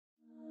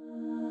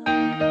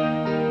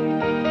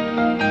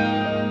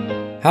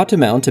How to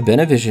mount a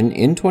Benevision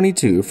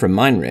N22 from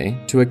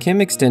Mindray to a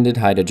CIM extended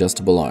height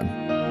adjustable arm.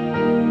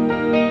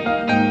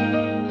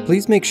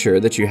 Please make sure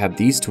that you have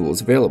these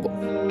tools available.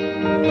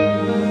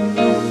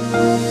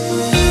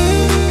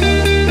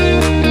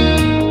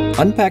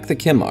 Unpack the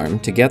CIM arm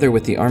together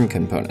with the arm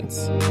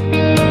components.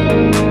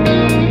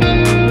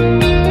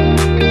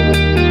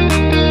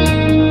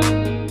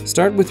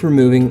 Start with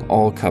removing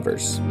all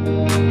covers.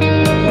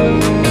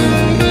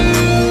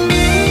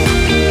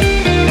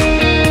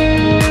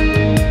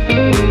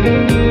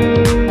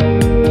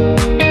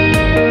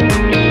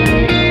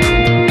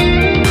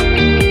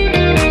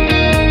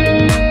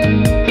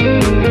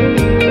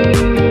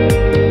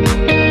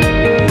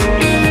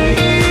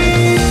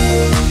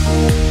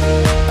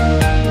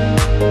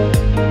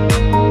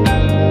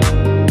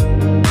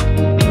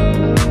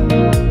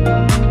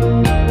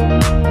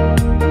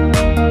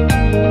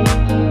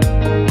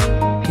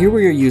 Here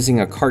we are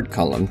using a cart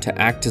column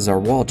to act as our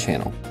wall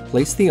channel.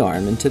 Place the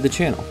arm into the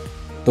channel.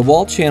 The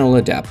wall channel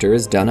adapter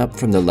is done up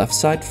from the left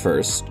side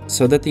first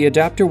so that the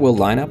adapter will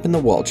line up in the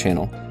wall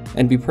channel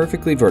and be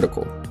perfectly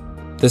vertical.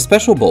 The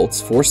special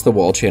bolts force the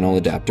wall channel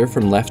adapter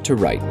from left to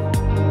right.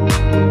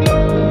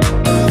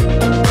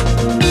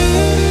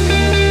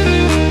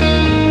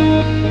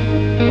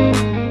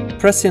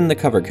 Press in the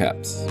cover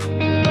caps.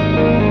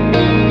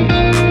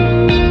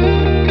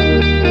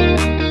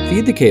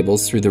 Feed the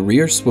cables through the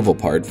rear swivel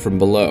part from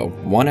below,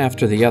 one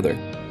after the other.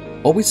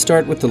 Always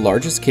start with the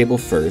largest cable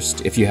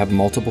first if you have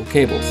multiple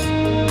cables.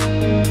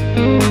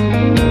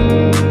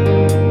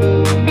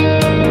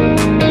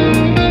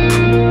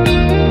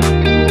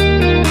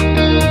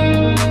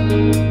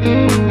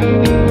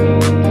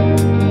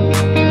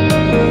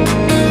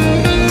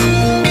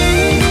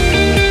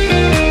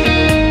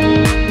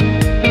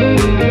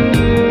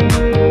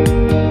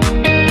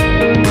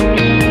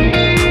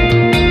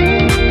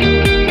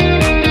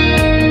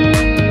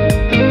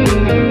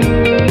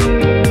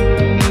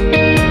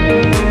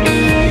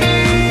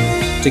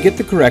 To get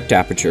the correct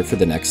aperture for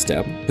the next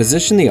step,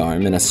 position the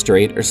arm in a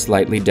straight or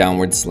slightly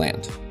downward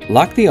slant.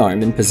 Lock the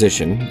arm in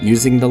position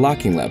using the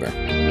locking lever.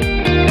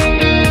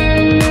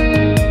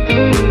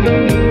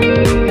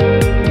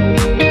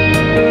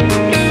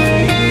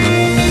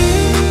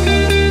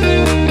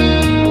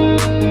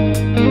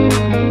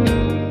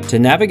 To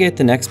navigate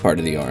the next part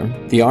of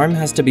the arm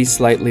has to be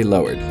slightly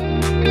lowered.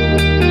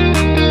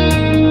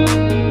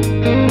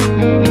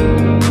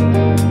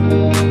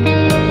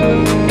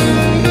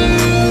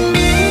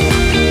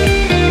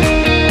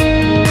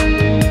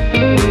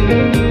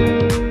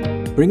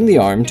 Bring the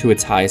arm to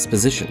its highest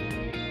position.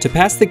 To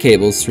pass the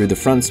cables through the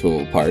front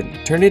swivel part,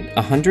 turn it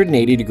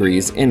 180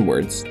 degrees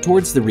inwards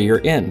towards the rear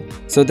end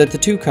so that the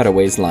two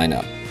cutaways line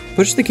up.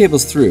 Push the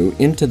cables through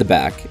into the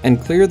back and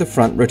clear the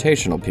front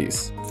rotational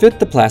piece. Fit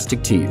the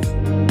plastic teeth.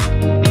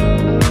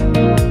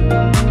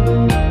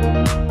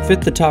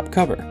 Fit the top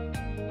cover.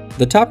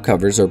 The top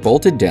covers are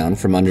bolted down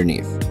from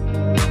underneath.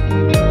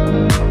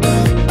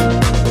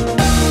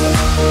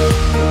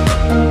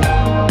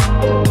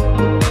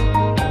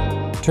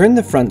 Turn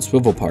the front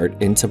swivel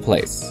part into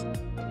place.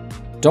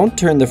 Don't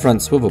turn the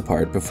front swivel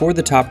part before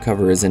the top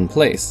cover is in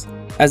place,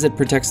 as it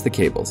protects the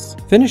cables.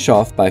 Finish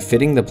off by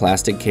fitting the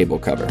plastic cable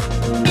cover.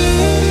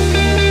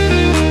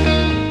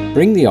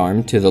 Bring the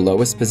arm to the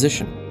lowest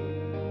position.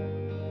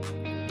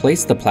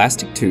 Place the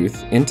plastic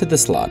tooth into the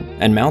slot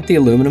and mount the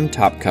aluminum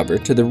top cover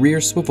to the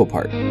rear swivel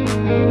part.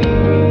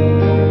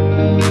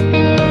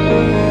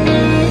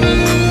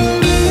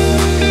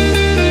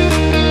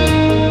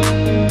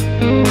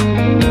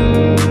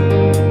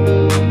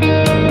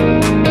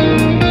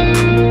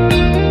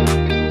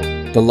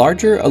 The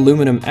larger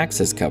aluminum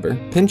access cover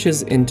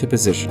pinches into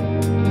position.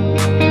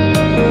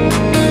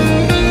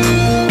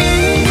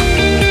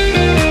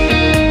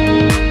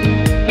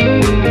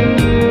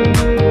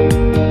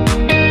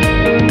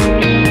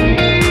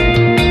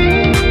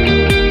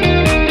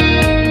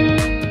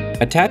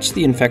 Attach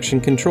the infection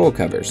control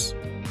covers.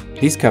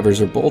 These covers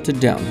are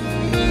bolted down.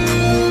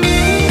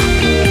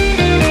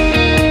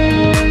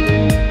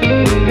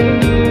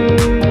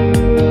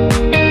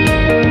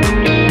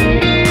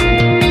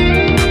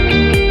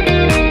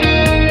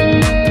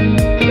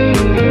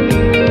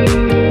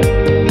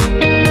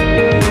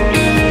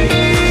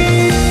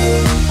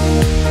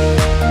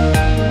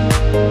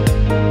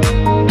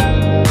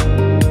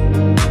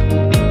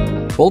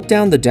 Bolt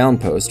down the down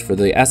post for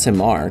the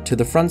SMR to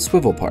the front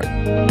swivel part.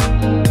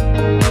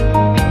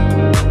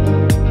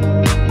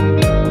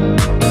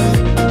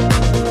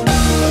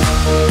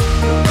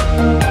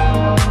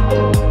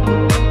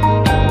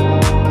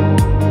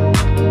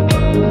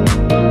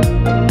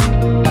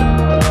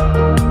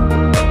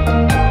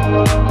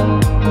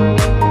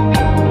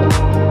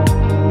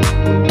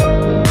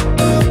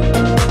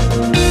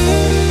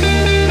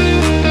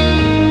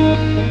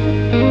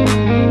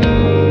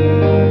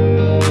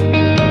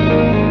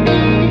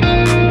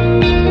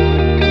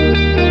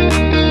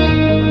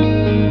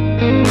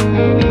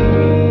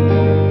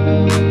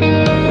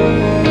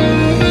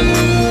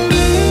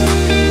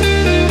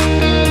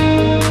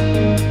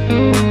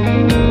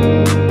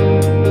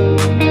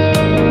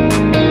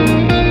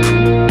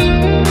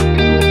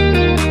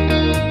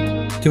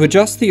 To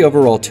adjust the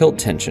overall tilt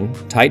tension,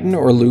 tighten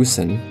or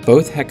loosen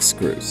both hex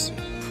screws.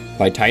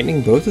 By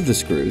tightening both of the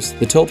screws,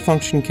 the tilt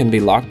function can be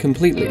locked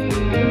completely.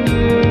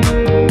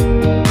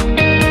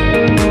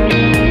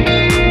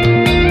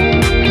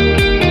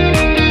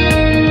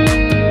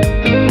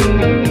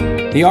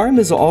 The arm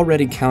is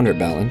already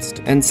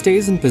counterbalanced and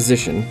stays in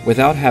position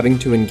without having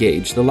to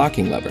engage the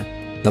locking lever.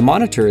 The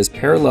monitor is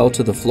parallel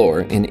to the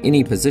floor in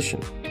any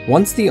position.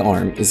 Once the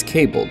arm is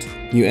cabled,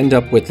 you end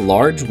up with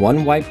large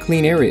one-wipe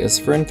clean areas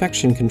for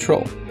infection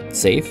control.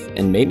 Safe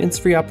and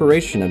maintenance-free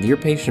operation of your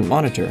patient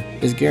monitor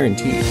is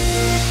guaranteed.